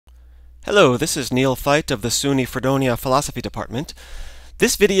Hello, this is Neil Feit of the SUNY Fredonia Philosophy Department.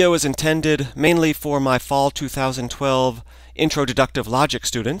 This video is intended mainly for my Fall 2012 Intro Deductive Logic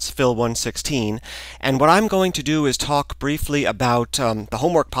students, Phil 116, and what I'm going to do is talk briefly about the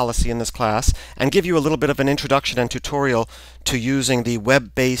homework policy in this class and give you a little bit of an introduction and tutorial to using the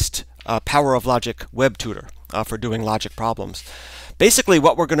web-based Power of Logic web tutor for doing logic problems. Basically,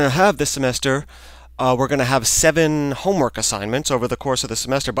 what we're going to have this semester, we're going to have 7 homework assignments over the course of the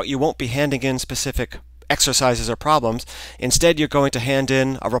semester, but you won't be handing in specific exercises or problems. Instead, you're going to hand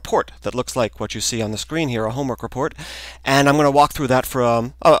in a report that looks like what you see on the screen here, a homework report, and I'm going to walk through that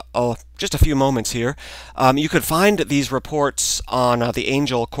for just a few moments here. You could find these reports on the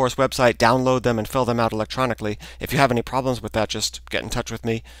Angel course website, download them and fill them out electronically. If you have any problems with that, just get in touch with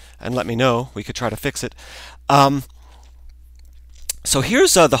me and let me know. We could try to fix it. So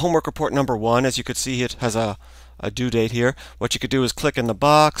here's the homework report number 1. As you can see, it has a due date here. What you could do is click in the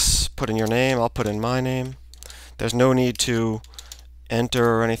box, put in your name. I'll put in my name. There's no need to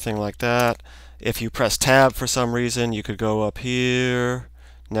enter or anything like that. If you press tab for some reason, you could go up here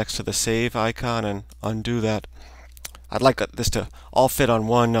next to the save icon and undo that. I'd like this to all fit on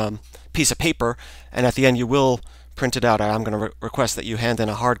one piece of paper, and at the end you will print it out. I'm going to request that you hand in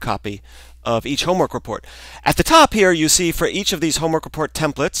a hard copy of each homework report. At the top here, you see for each of these homework report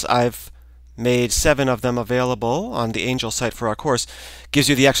templates, I've made 7 of them available on the Angel site for our course. Gives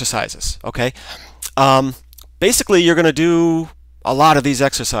you the exercises. Okay. Basically, you're going to do a lot of these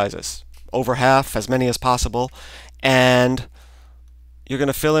exercises, over half, as many as possible, and you're going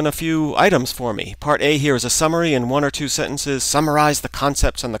to fill in a few items for me. Part A here is a summary in 1 or 2 sentences. Summarize the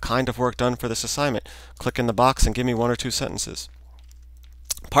concepts and the kind of work done for this assignment. Click in the box and give me 1 or 2 sentences.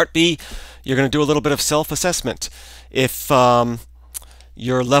 Part B, you're going to do a little bit of self-assessment. If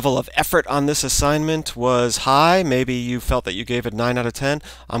your level of effort on this assignment was high, maybe you felt that you gave it 9 out of 10,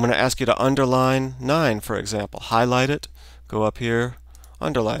 I'm going to ask you to underline 9, for example. Highlight it, go up here,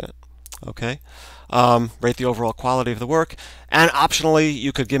 underline it. Okay? Rate the overall quality of the work, and optionally,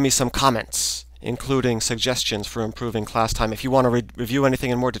 you could give me some comments, including suggestions for improving class time. If you want to review anything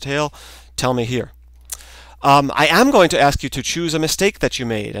in more detail, tell me here. I am going to ask you to choose a mistake that you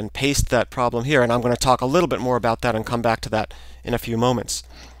made and paste that problem here, and I'm going to talk a little bit more about that and come back to that in a few moments.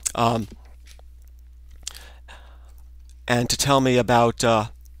 And to tell me about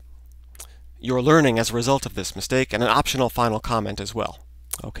your learning as a result of this mistake, and an optional final comment as well.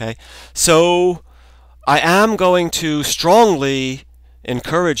 Okay? So I am going to strongly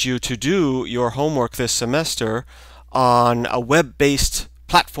encourage you to do your homework this semester on a web-based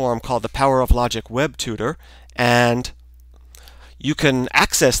platform called the Power of Logic Web Tutor, and you can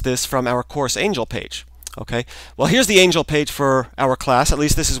access this from our course Angel page. Okay, well, here's the Angel page for our class. At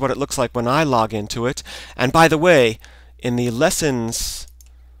least this is what it looks like when I log into it. And by the way, in the lessons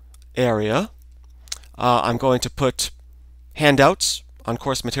area, I'm going to put handouts on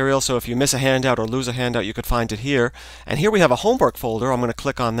course material, so if you miss a handout or lose a handout, you could find it here. And here we have a homework folder. I'm going to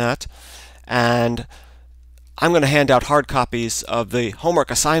click on that, and I'm going to hand out hard copies of the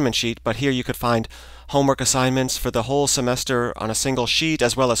homework assignment sheet, but here you could find homework assignments for the whole semester on a single sheet,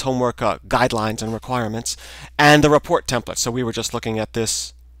 as well as homework guidelines and requirements, and the report template. So we were just looking at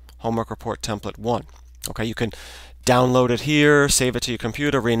this homework report template 1. Okay, you can download it here, save it to your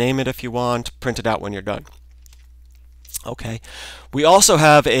computer, rename it if you want, print it out when you're done. Okay, we also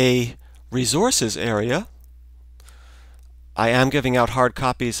have a resources area. I am giving out hard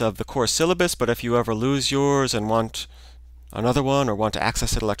copies of the course syllabus, but if you ever lose yours and want another one or want to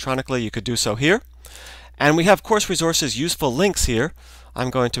access it electronically, you could do so here. And we have course resources useful links here. I'm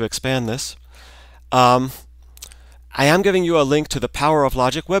going to expand this. I am giving you a link to the Power of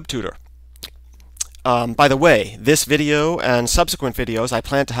Logic Web Tutor. By the way, this video and subsequent videos, I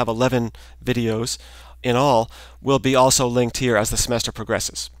plan to have 11 videos in all, will be also linked here as the semester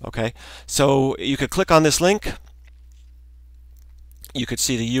progresses. Okay, so you could click on this link. You could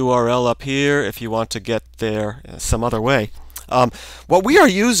see the URL up here if you want to get there some other way. What we are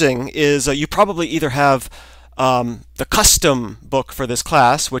using is, you probably either have the custom book for this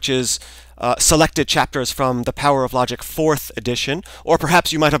class, which is selected chapters from the Power of Logic 4th edition, or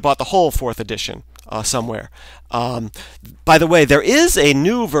perhaps you might have bought the whole 4th edition somewhere. By the way, there is a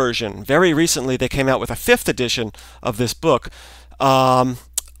new version. Very recently they came out with a 5th edition of this book.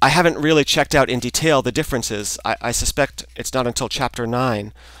 I haven't really checked out in detail the differences. I suspect it's not until chapter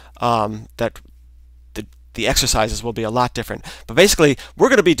 9 that the exercises will be a lot different. But basically, we're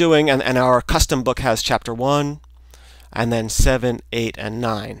going to be doing, and our custom book has chapter 1, and then 7, 8, and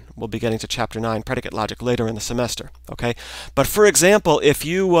 9. We'll be getting to chapter 9, predicate logic, later in the semester. Okay? But for example, if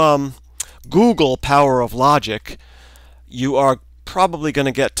you Google Power of Logic, you are probably going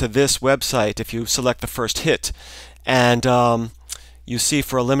to get to this website if you select the first hit. And you see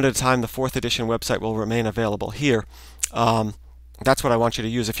for a limited time the 4th edition website will remain available here. That's what I want you to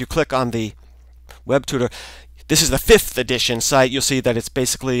use. If you click on the web tutor, this is the 5th edition site. You'll see that it's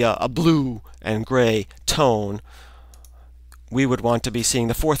basically a blue and gray tone. We would want to be seeing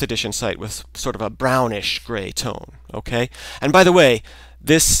the 4th edition site with sort of a brownish gray tone. Okay? And by the way,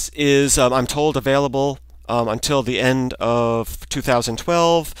 this is, I'm told, available until the end of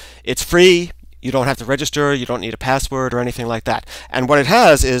 2012. It's free. You don't have to register. You don't need a password or anything like that. And what it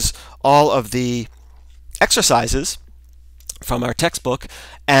has is all of the exercises from our textbook,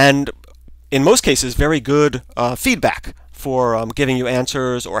 and in most cases, very good feedback for giving you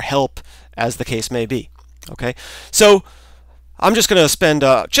answers or help, as the case may be. Okay? So I'm just going to spend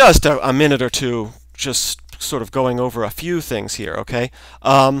just a minute or two just sort of going over a few things here. Okay?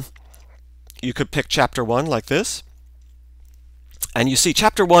 You could pick chapter 1 like this. And you see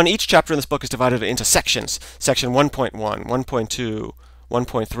chapter 1, each chapter in this book is divided into sections. Section 1.1, 1.2,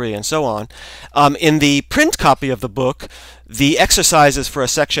 1.3, and so on. In the print copy of the book, the exercises for a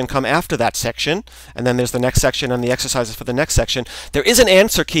section come after that section, and then there's the next section and the exercises for the next section. There is an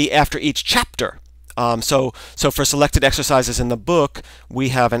answer key after each chapter. So for selected exercises in the book, we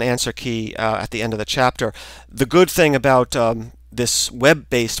have an answer key at the end of the chapter. The good thing about this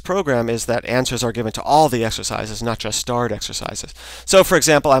web-based program is that answers are given to all the exercises, not just starred exercises. So for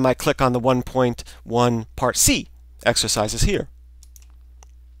example, I might click on the 1.1 Part C exercises here.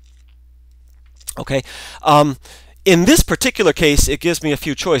 Okay. In this particular case, it gives me a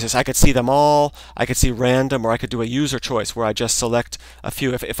few choices. I could see them all, I could see random, or I could do a user choice where I just select a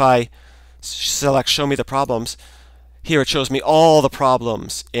few. If I select Show Me the Problems, here it shows me all the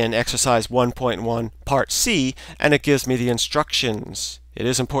problems in exercise 1.1 Part C, and it gives me the instructions. It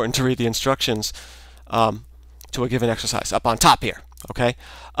is important to read the instructions to a given exercise up on top here. Okay.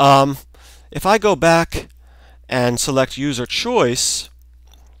 If I go back and select User Choice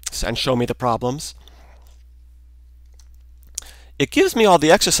and Show Me the Problems, it gives me all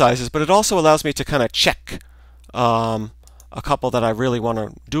the exercises, but it also allows me to kind of check a couple that I really want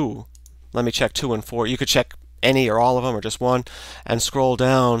to do. Let me check 2 and 4. You could check any or all of them or just one and scroll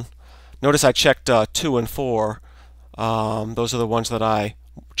down. Notice I checked 2 and 4. Those are the ones that I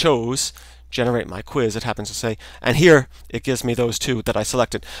chose. Generate my quiz, it happens to say. And here it gives me those 2 that I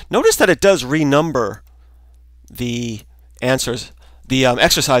selected. Notice that it does renumber the answers, the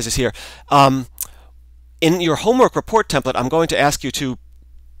exercises here. In your homework report template, I'm going to ask you to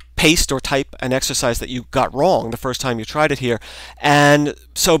paste or type an exercise that you got wrong the first time you tried it here. And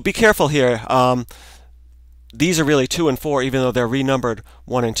so be careful here. These are really 2 and 4, even though they're renumbered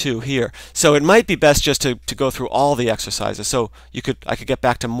 1 and 2 here. So it might be best just to go through all the exercises. So I could get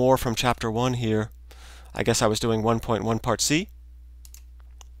back to more from chapter 1 here. I guess I was doing 1.1 Part C.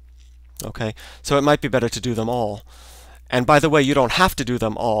 Okay, so it might be better to do them all. And by the way, you don't have to do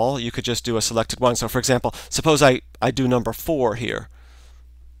them all. You could just do a selected one. So for example, suppose I do number 4 here.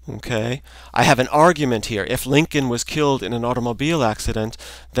 Okay, I have an argument here. If Lincoln was killed in an automobile accident,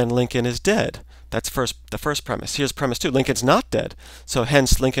 then Lincoln is dead. That's the first premise. Here's premise 2. Lincoln's not dead. So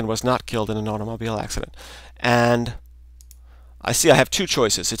hence, Lincoln was not killed in an automobile accident. And I see I have 2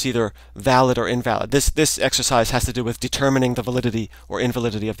 choices. It's either valid or invalid. This exercise has to do with determining the validity or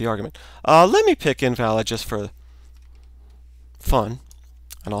invalidity of the argument. Let me pick invalid just for fun.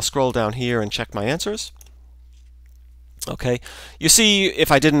 And I'll scroll down here and check my answers. Okay, you see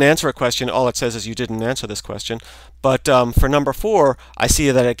if I didn't answer a question, all it says is you didn't answer this question. But for number 4, I see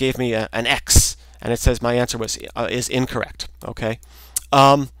that it gave me an X, and it says my answer is incorrect. Okay,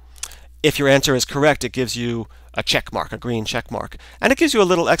 if your answer is correct, it gives you a check mark, a green check mark, and it gives you a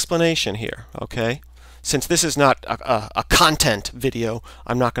little explanation here. Okay, since this is not a content video,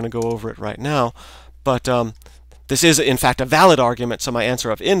 I'm not going to go over it right now, but this is, in fact, a valid argument, so my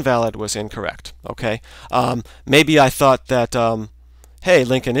answer of invalid was incorrect. Okay, maybe I thought that, hey,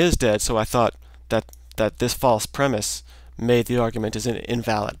 Lincoln is dead, so I thought that this false premise made the argument is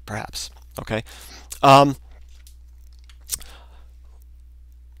invalid, perhaps. Okay,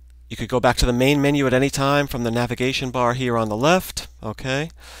 you could go back to the main menu at any time from the navigation bar here on the left. Okay,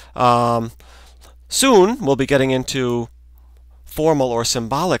 soon we'll be getting into formal or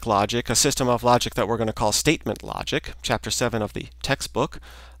symbolic logic, a system of logic that we're going to call statement logic, chapter 7 of the textbook.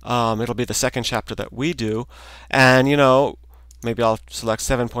 It'll be the second chapter that we do, and maybe I'll select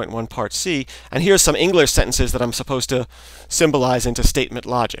 7.1 Part C, and here's some English sentences that I'm supposed to symbolize into statement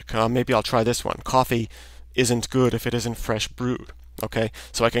logic. Maybe I'll try this one. Coffee isn't good if it isn't fresh brewed. Okay,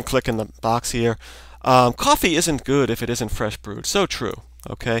 so I can click in the box here. Coffee isn't good if it isn't fresh brewed. So true.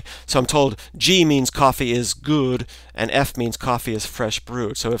 Okay, so I'm told G means coffee is good, and F means coffee is fresh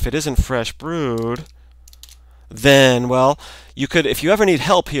brewed. So if it isn't fresh brewed, then, well, you could, if you ever need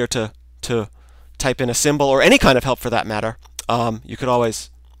help here to type in a symbol, or any kind of help for that matter, you could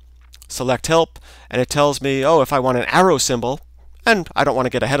always select help, and it tells me, oh, if I want an arrow symbol, and I don't want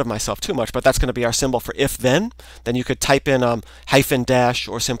to get ahead of myself too much, but that's going to be our symbol for if-then. Then you could type in hyphen dash,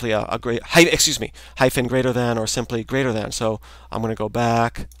 or simply hyphen greater than, or simply greater than. So I'm going to go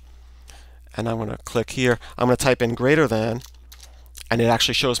back, and I'm going to click here. I'm going to type in greater than, and it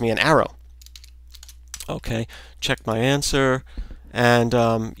actually shows me an arrow. Okay, check my answer, and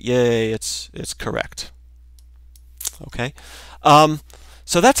yay, it's correct. Okay,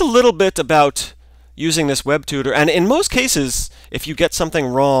 so that's a little bit about using this web tutor, and in most cases, if you get something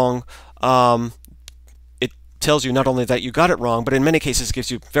wrong, it tells you not only that you got it wrong, but in many cases it gives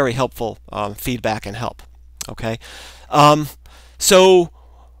you very helpful feedback and help. Okay, so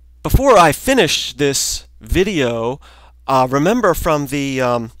before I finish this video, remember from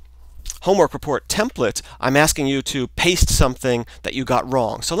the homework report template, I'm asking you to paste something that you got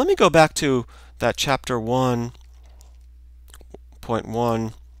wrong. So let me go back to that chapter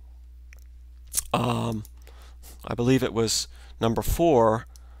 1.1. I believe it was number 4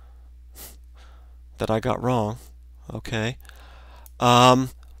 that I got wrong. Okay.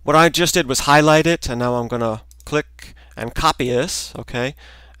 What I just did was highlight it, and now I'm going to click and copy this. Okay,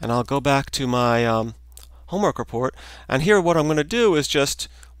 and I'll go back to my homework report, and here what I'm going to do is just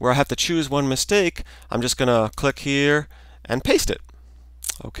where I have to choose one mistake, I'm just going to click here and paste it.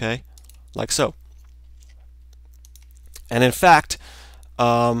 Okay, like so. And in fact,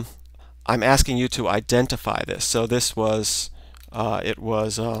 I'm asking you to identify this. So this was, it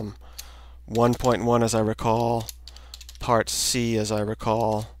was 1.1 as I recall, part C as I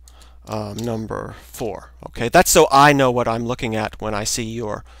recall, number 4. Okay, that's so I know what I'm looking at when I see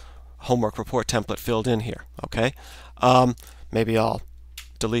your homework report template filled in here. Okay, maybe I'll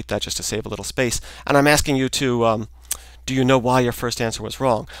delete that just to save a little space. And I'm asking you to, do you know why your first answer was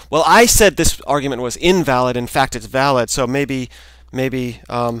wrong? Well, I said this argument was invalid. In fact, it's valid. So maybe,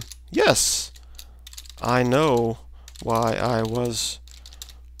 yes, I know why I was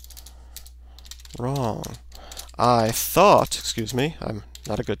wrong. I thought, excuse me, I'm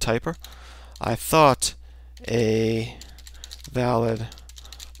not a good typer. I thought a valid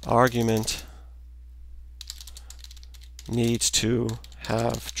argument needs to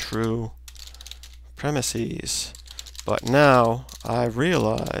have true premises, but now I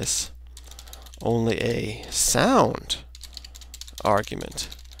realize only a sound argument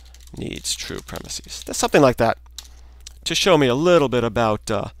needs true premises. That's something like that, to show me a little bit about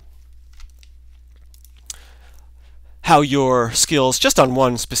how your skills just on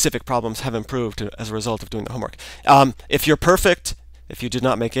one specific problems have improved as a result of doing the homework. If you're perfect, if you did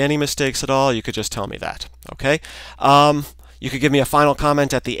not make any mistakes at all, you could just tell me that. Okay? You could give me a final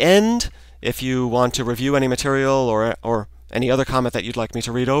comment at the end if you want to review any material or any other comment that you'd like me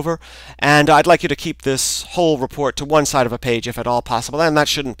to read over. And I'd like you to keep this whole report to one side of a page if at all possible, and that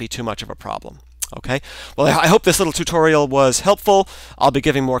shouldn't be too much of a problem. Okay? Well, I hope this little tutorial was helpful. I'll be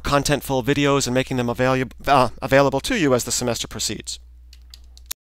giving more contentful videos and making them available to you as the semester proceeds.